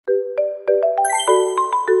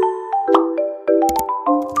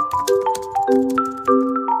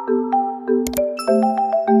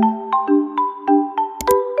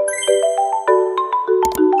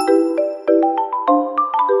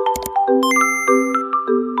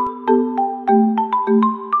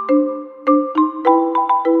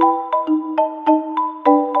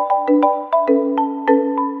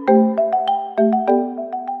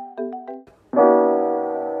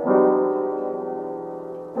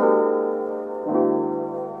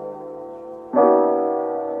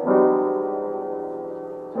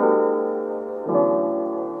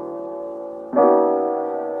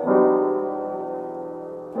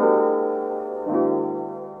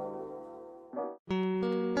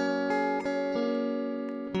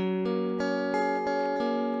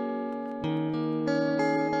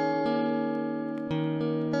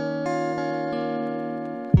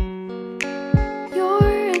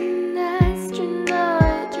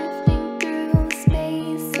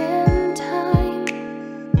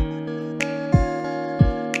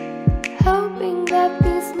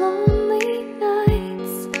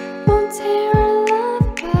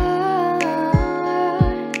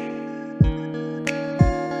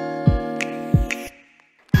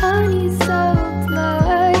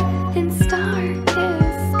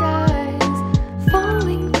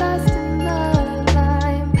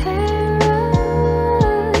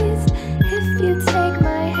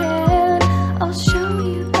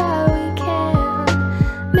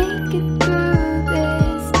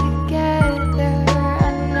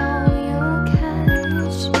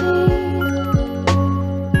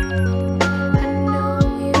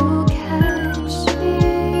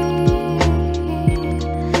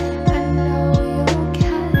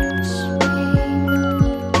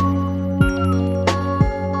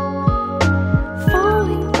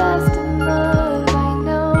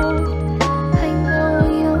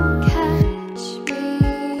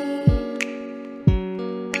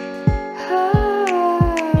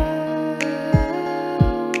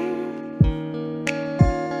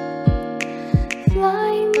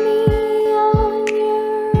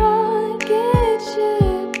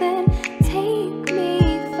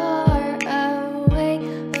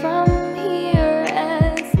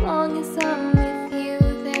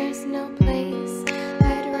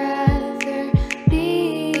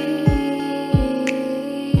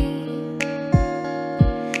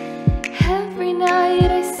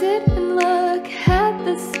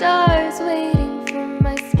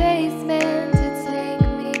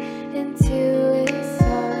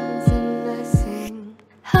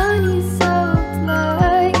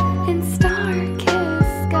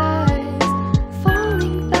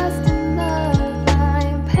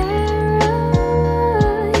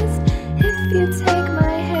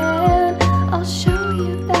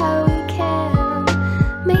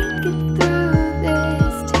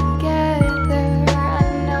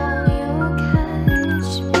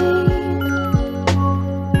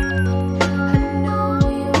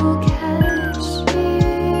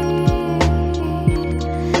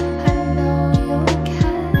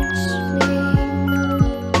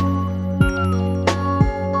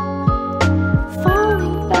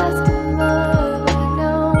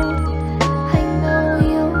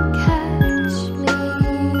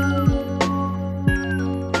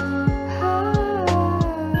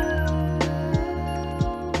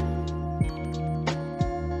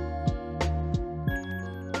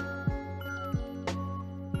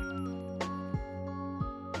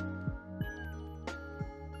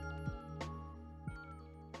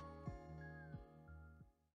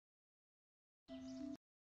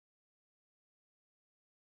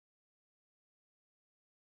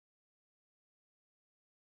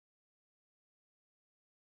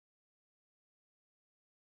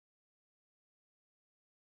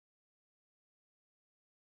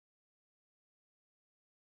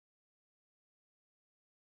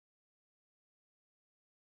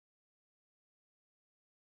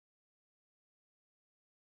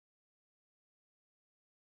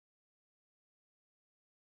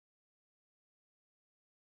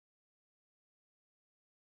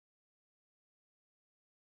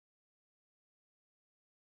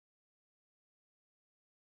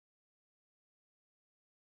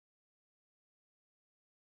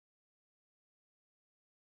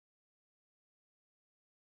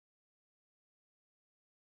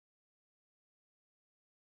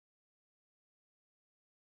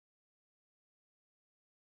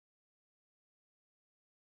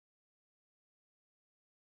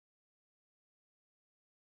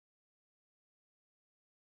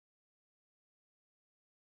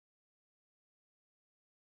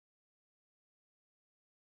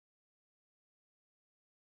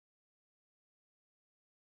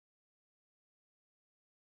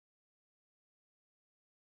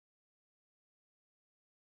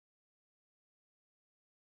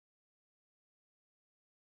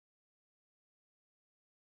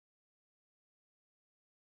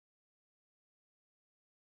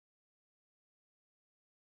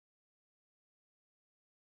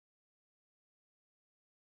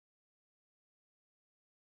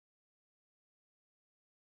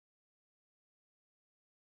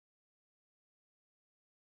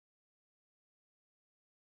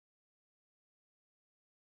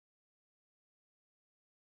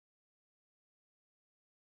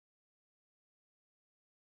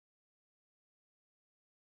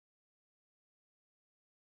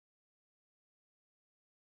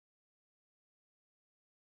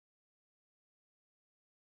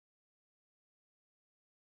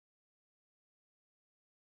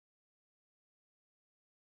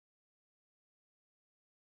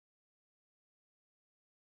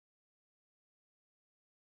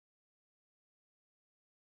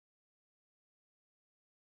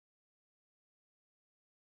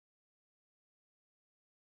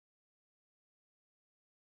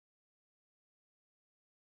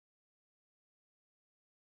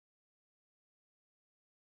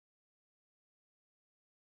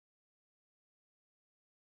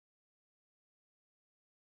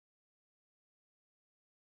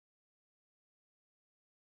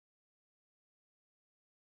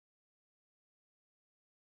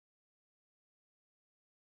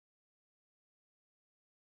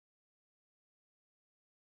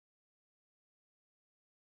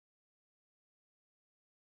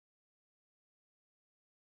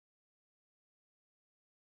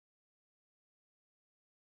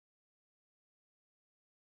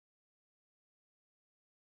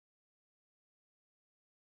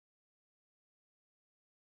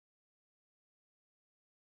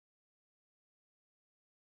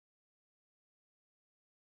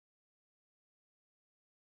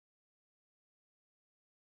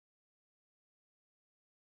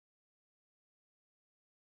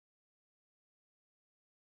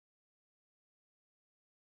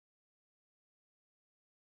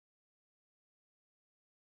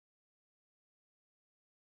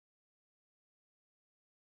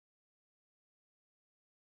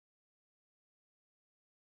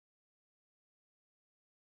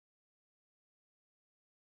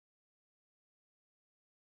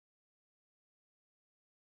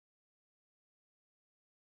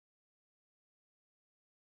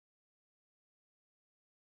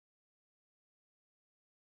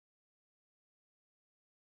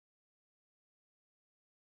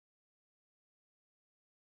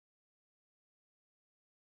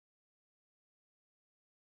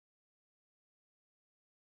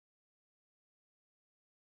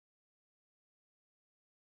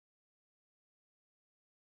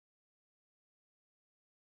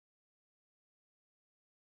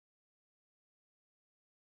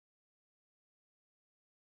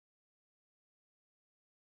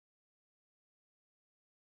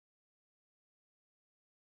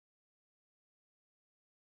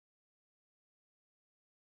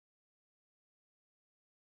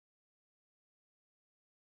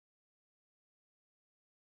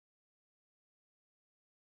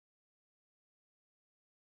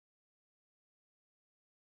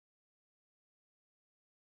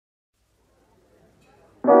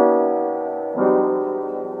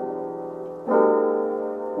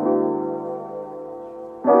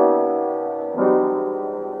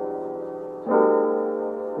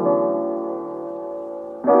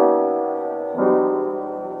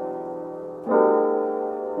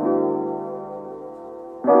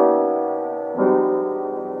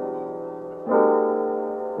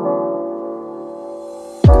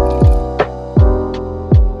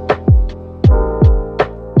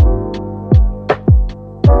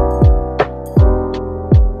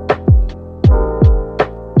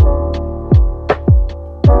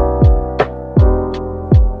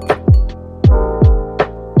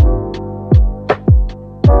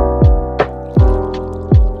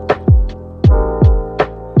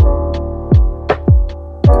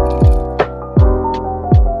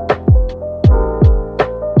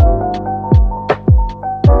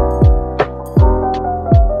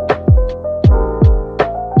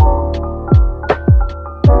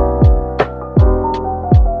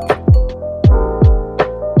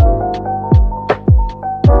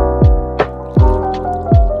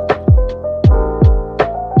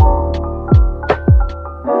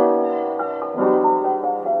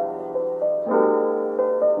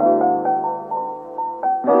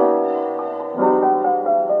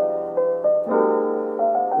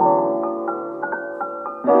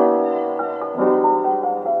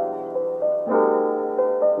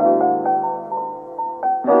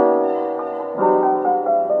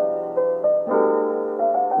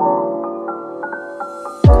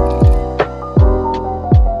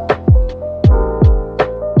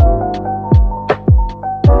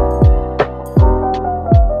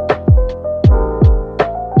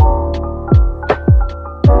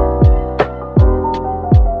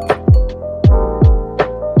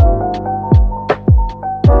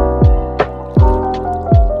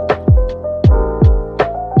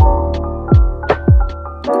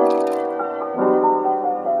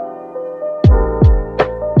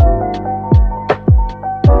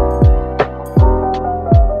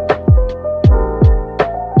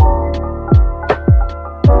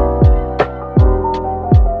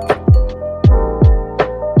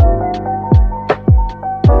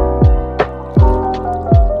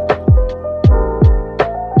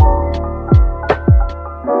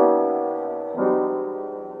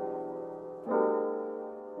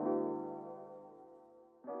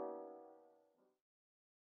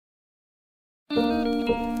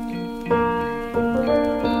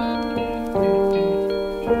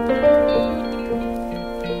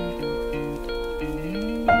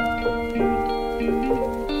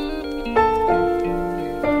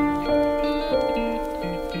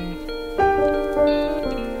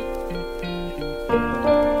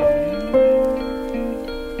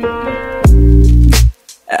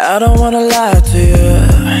I don't wanna lie to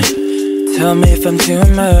you. Tell me if I'm too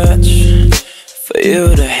much for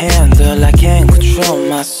you to handle. I can't control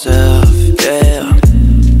myself, yeah.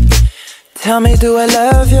 Tell me, do I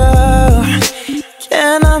love you?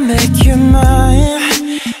 Can I make you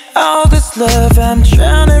mine? All this love, I'm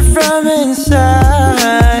drowning from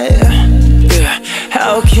inside, yeah.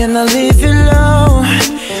 How can I leave you alone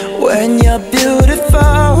when you're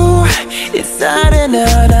beautiful? Inside and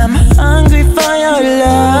out, I'm hungry for your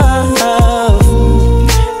love.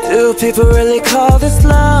 Do people really call this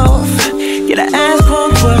love? Can I ask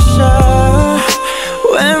one question?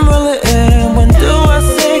 When will it end? When do I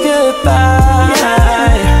say goodbye?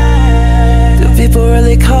 Do people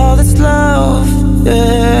really call this love?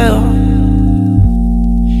 Yeah.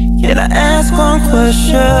 Can I ask one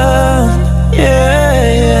question?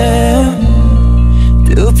 Yeah, yeah.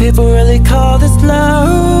 Do people really call this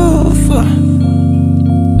love?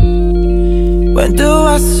 When do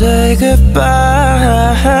I say goodbye?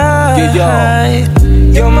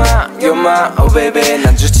 You're my, oh baby.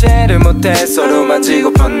 난 주체를 못해 서로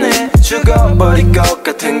만지고팠네. 죽어버릴 것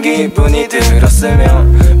같은 기분이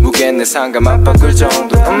들었으면 무게 내 상감 압박을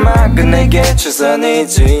정도. 음악은 내게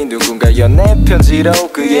최선이지. 누군가여 내 편지로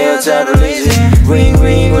그의 여자를 리지. ring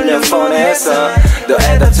ring 울려 폰에서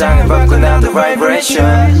너의 답장을 받고 난 the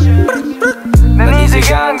vibration. 난 이제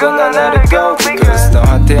간 건 난 let it go because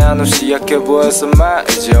너한테 한없이 약해 보여서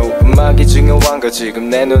말이죠. 음악이 중요한 거 지금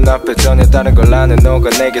내 눈앞에 전혀 다른 걸 아는 너가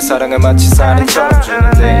내게 사랑을 마치 살인처럼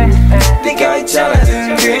주는데 네가 있잖아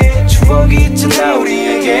등 뒤 추억이 있잖아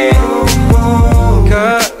우리에게.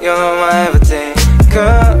 Girl, you're my everything.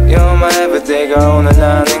 Girl, you're my everything. Girl, 오늘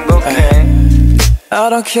난 행복해. I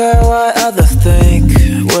don't care what others think.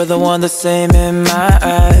 We're the one the same in my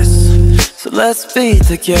eyes. So let's be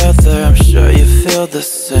together, I'm sure you feel the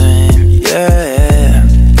same, yeah.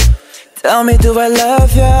 Tell me, do I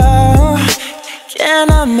love you? Can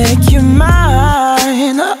I make you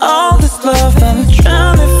mine? All this love, I'm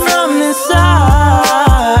drowning from inside.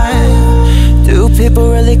 Do people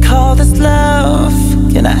really call this love?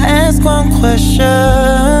 Can I ask one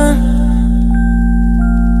question?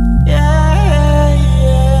 Yeah,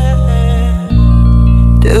 yeah.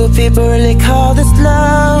 Do people really call this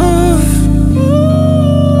love?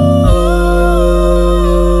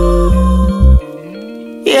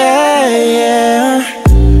 Yeah, yeah.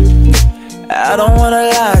 I don't wanna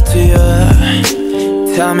lie to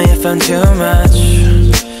you. Tell me if I'm too much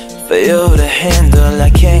for you to handle. I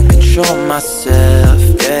can't control myself,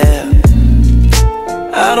 yeah.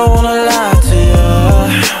 I don't wanna lie to you.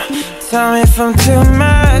 Tell me if I'm too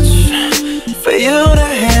much for you to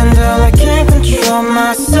handle. I can't control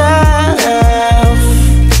myself.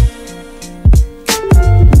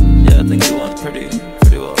 Yeah, I think you went pretty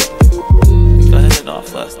well. I think I hit it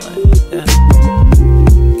off last night, yeah.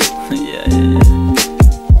 Yeah.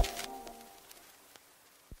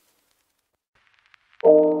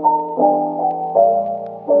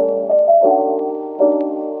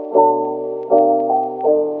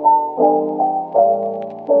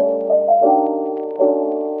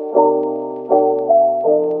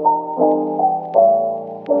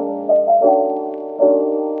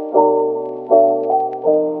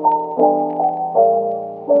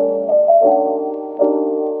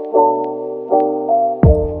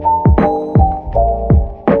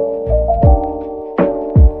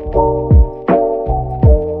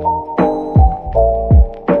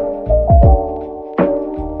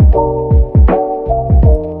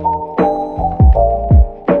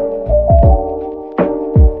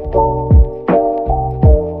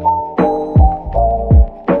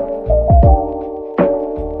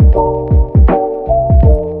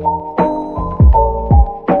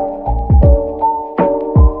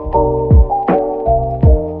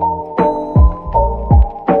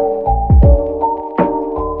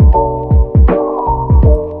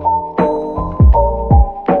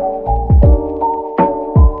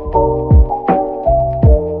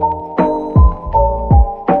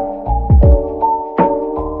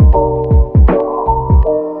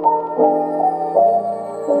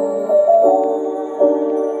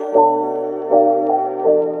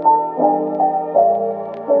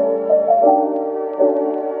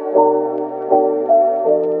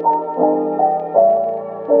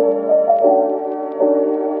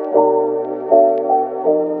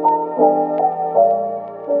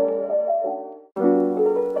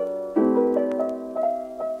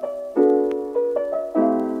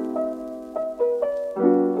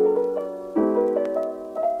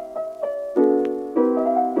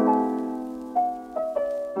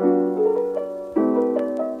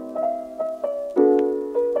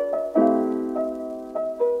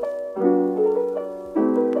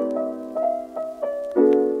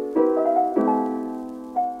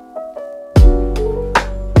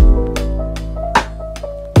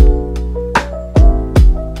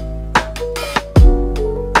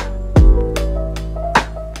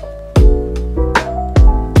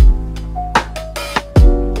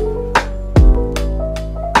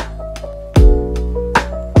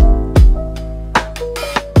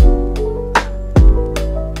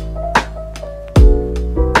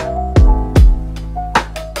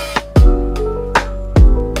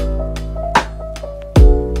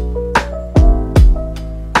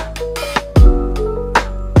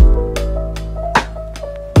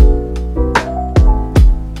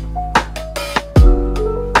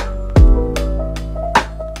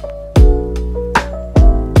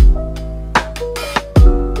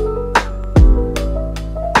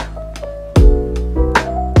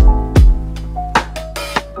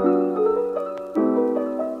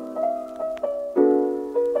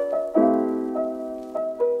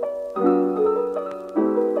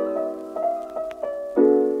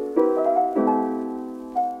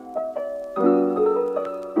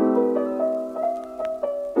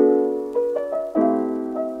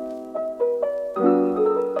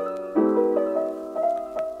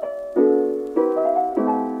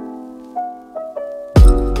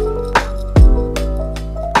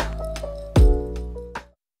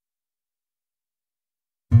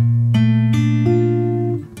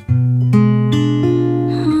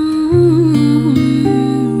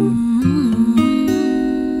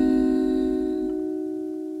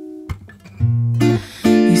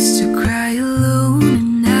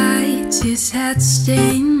 tears had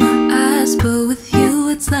stained my eyes, but with you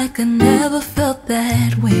it's like I never felt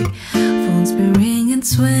that way. Phone's been ringing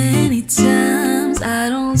 20 times, I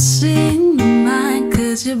don't seem to mind,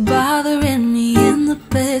 cause you're bothering me in the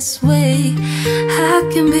best way. I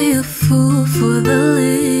can be a fool for the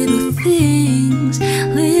little things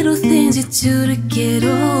you do to get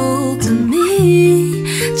hold of me.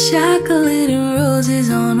 Chocolate and roses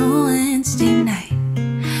on a Wednesday night,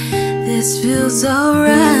 this feels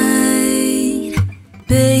alright.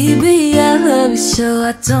 Baby, I love you so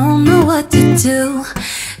I don't know what to do.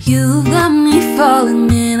 You got me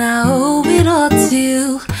falling and I owe it all to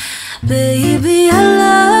you. Baby, I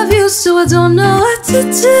love you so I don't know what to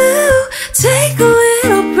do. Take a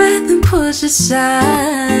little breath and push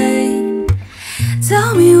aside.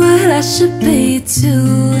 Tell me what I should be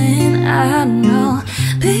doing. I know,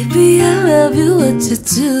 baby, I love you, what to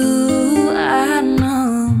do. I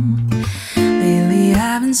know, lately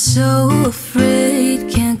I've been so afraid,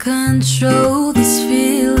 can't control these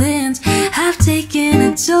feelings. I've taken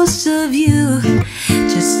a dose of you,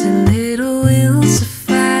 just a little will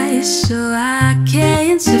suffice, so I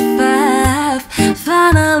can survive.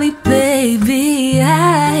 Finally, baby,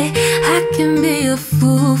 I can be a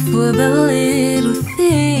fool for the little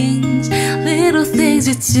things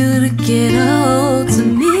you do to get hold of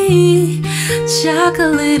me.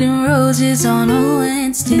 Chocolate and roses on a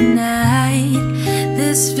Wednesday night,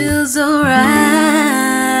 this feels alright.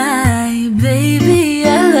 Baby,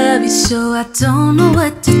 I love you so I don't know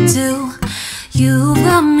what to do. You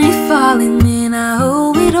got me falling and I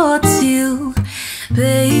owe it all to you.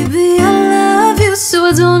 Baby, I love you so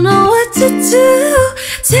I don't know what to do.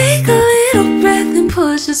 Take a little breath and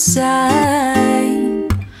push aside.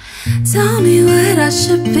 Tell me what I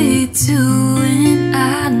should be doing.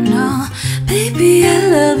 I know, baby, I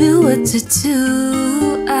love you, what to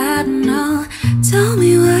do. I know, tell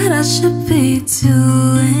me what I should be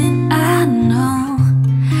doing. I know,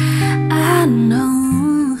 I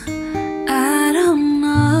know, I don't know.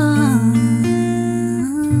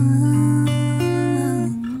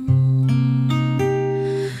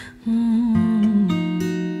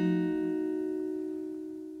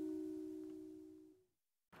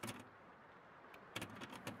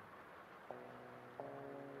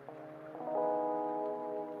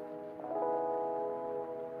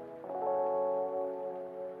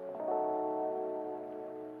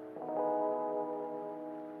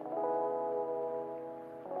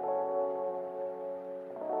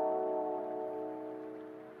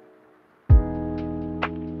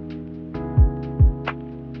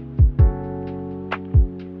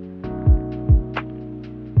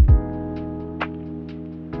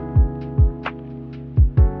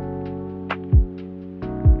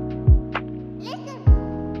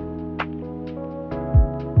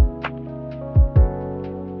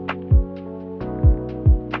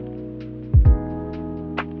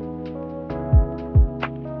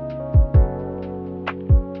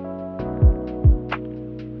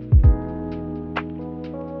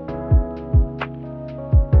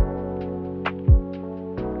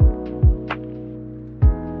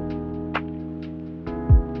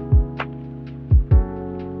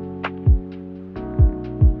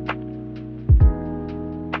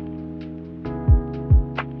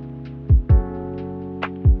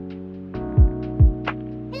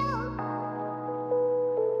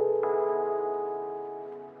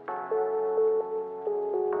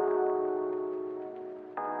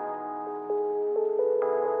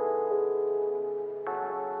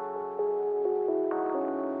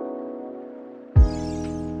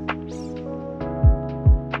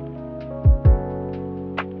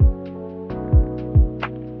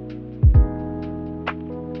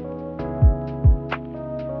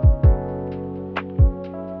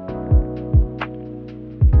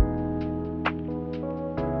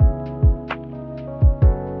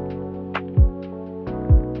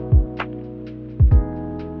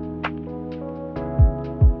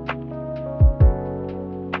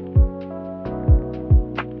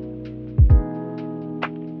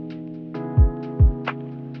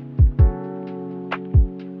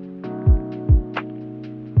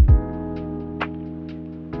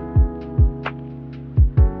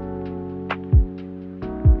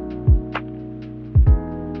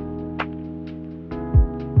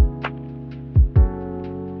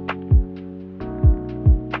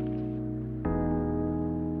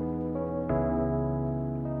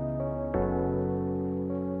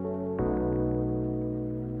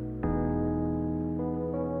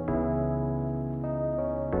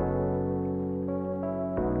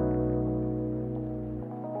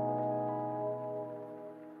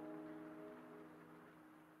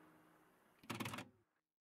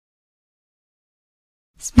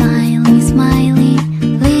 Smiley, smiley,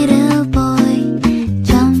 little boy,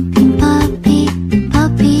 jumping puppy,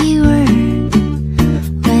 puppy world.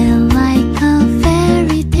 Well, like a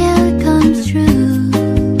fairy tale comes true.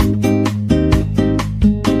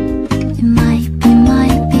 It might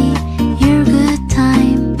be your good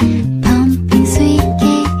time, pumping sweet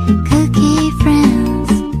cake, cookie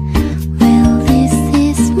friends. Well, this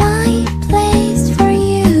is my place for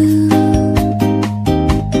you.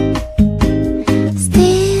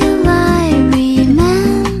 Still I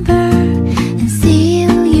remember and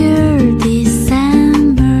seal your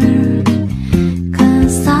December,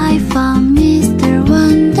 'cause I found Mr.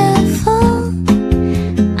 Wonderful.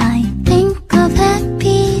 I think of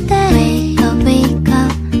happy day. Wake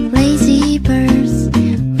up, lazy birds.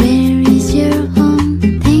 Where is your home?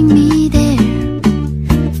 Take me there.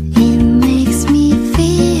 It makes me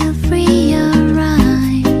feel free,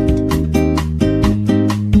 alright.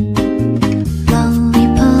 Lolly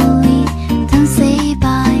Polly, don't say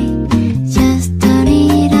bye. Just turn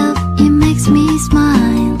it up, it makes me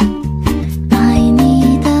smile. I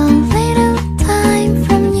need a little time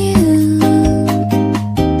from you.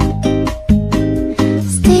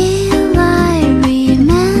 Still I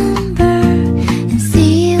remember and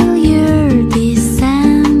seal your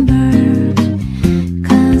December,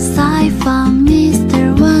 'cause I found Mr.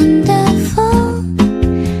 Wonderful.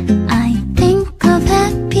 I think of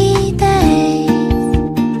happy days.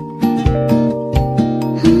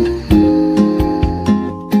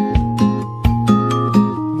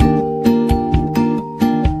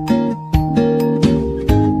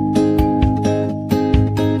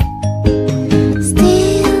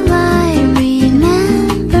 Still I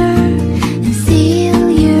remember and seal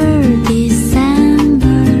your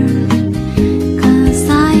December, 'cause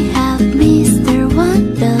I have Mr.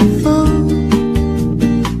 Wonderful.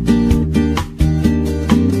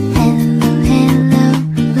 Hello, hello,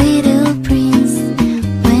 little prince.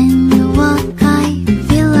 When you walk, I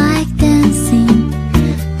feel like dancing.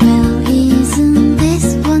 Well, isn't this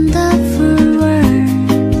wonderful world?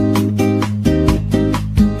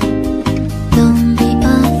 Don't be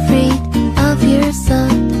afraid of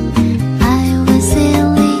yourself. I was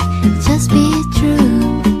silly, just be true.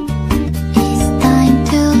 It's time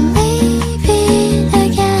to live it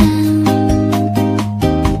again.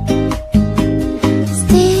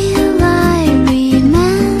 Still I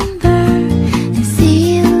remember and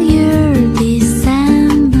seal your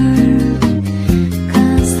December,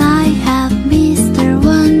 'cause I have Mr.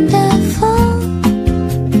 Wonderful.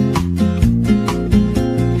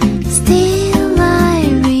 Still I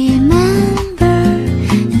remember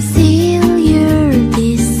and seal your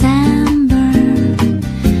December,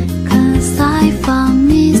 'cause I found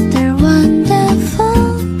Mr. Wonderful.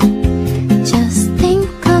 Just think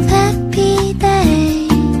of happy days.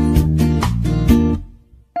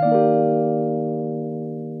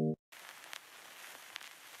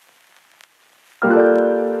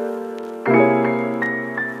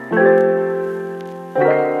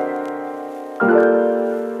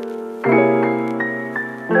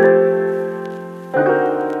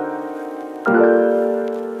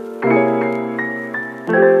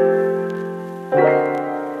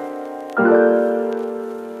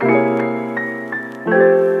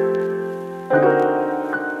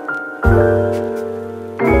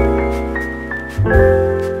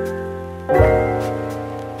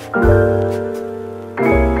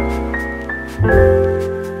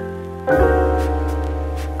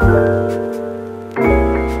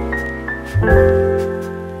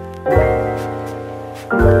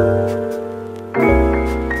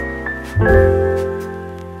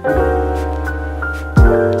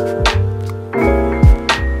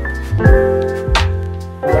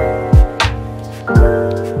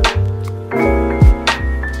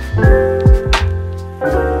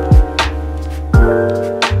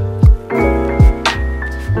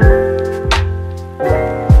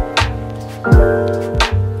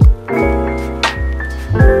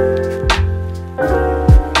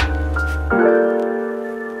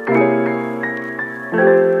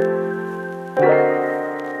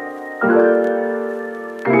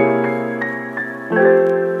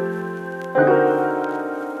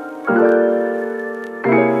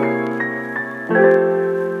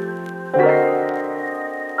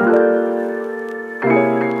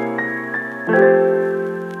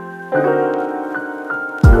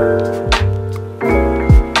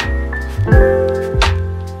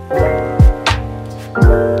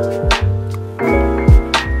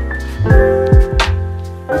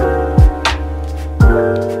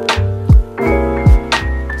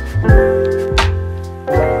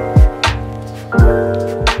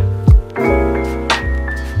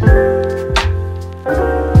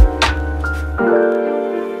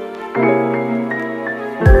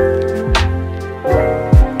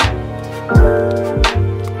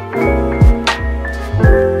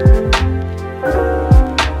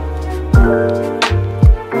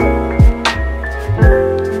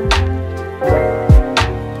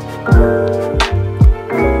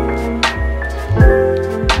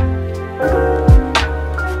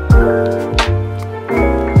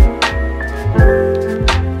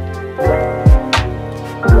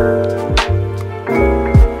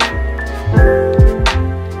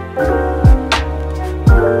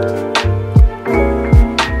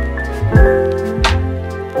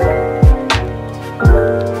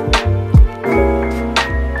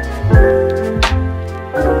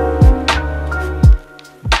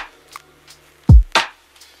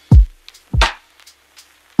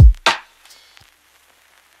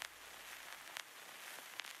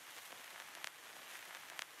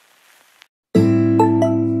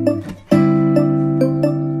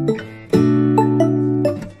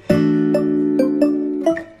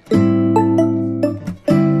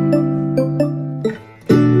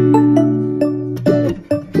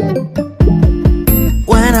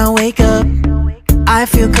 When I wake up, I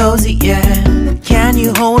feel cozy, yeah. Can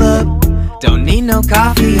you hold up? Don't need no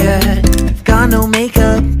coffee yet. I've got no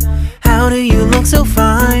makeup. How do you look so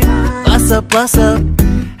fine? Bust up, bust up.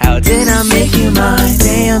 How did I make you mine?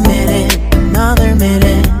 Stay a minute, another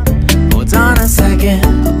minute. Hold on a second,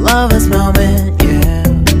 I love this moment, yeah.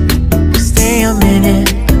 Stay a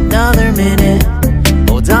minute, another minute.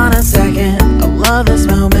 Hold on a second, I love this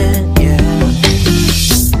moment, yeah.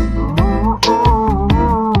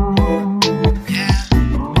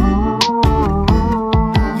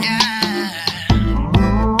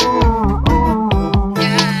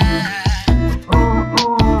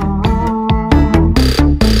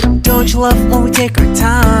 Don't you love when we take our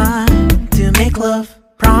time to make love?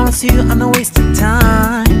 Promise you I'm not wasting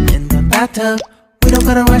time in the bathtub. We don't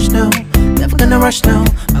gotta rush, no. Never gonna rush, no.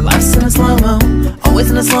 My life's in a slow-mo, always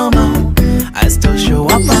in a slow-mo. I still show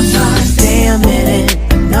up on time. Stay a minute,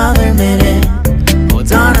 another minute.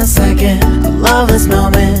 Hold on a second, I love this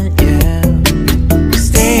moment, yeah.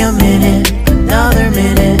 Stay a minute, another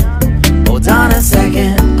minute. Hold on a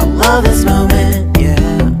second, I love this moment, yeah.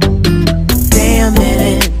 Stay a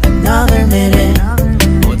minute, another minute.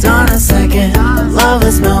 Hold on a second, I love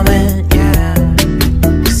this moment, yeah.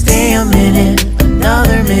 Stay a minute,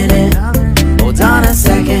 another minute. Hold on a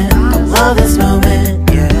second, I love this moment,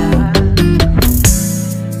 yeah.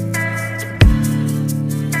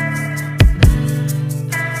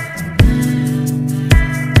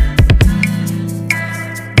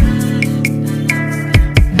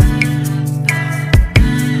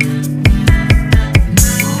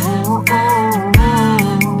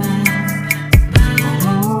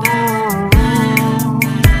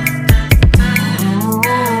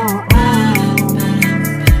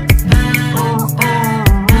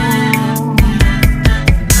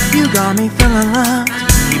 Got me feeling loved,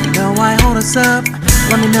 even though I hold us up.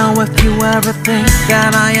 Let me know if you ever think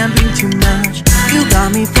that I am being too much. You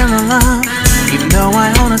got me feeling loved, even though I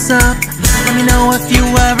hold us up. Let me know if you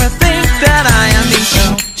ever think that I am being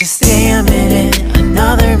so. Just stay a minute,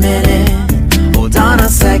 another minute. Hold on a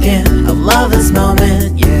second, I love this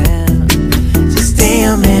moment, yeah. Just stay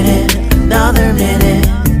a minute, another minute.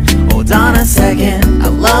 Hold on a second, I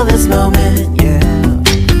love this moment, yeah.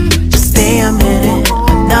 Just stay a minute,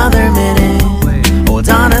 another minute. Hold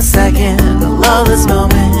on a second, I love this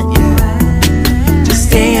moment, yeah. Just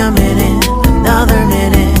stay a minute, another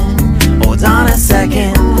minute. Hold on a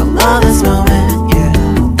second, I love this moment, yeah.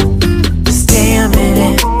 Just stay a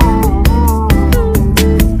minute.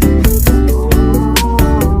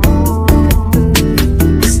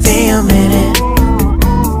 Stay a minute.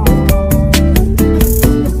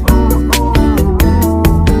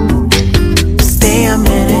 Stay a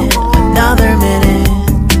minute, another minute.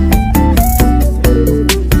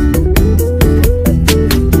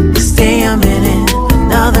 Stay a minute,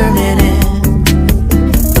 another minute.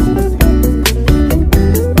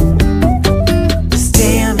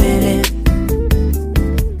 Stay a minute.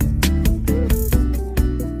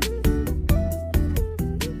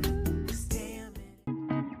 Stay a minute.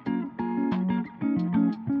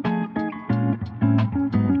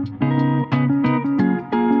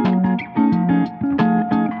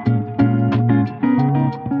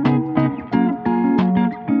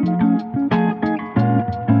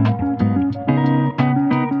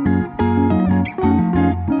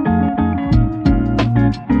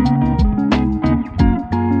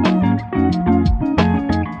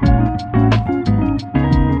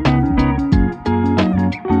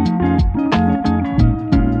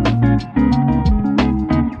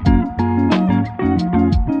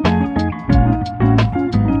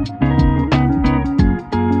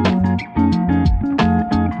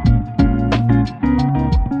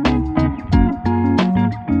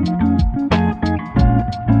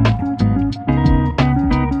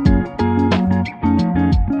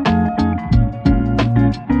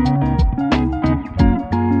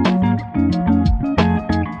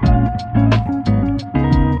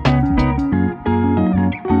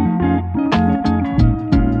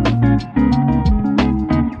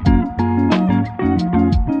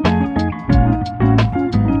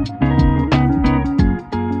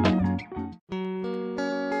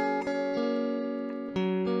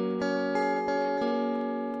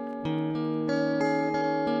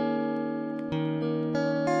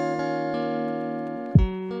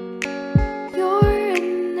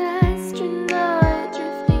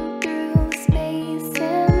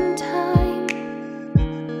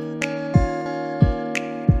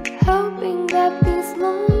 Hoping that these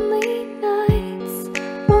lonely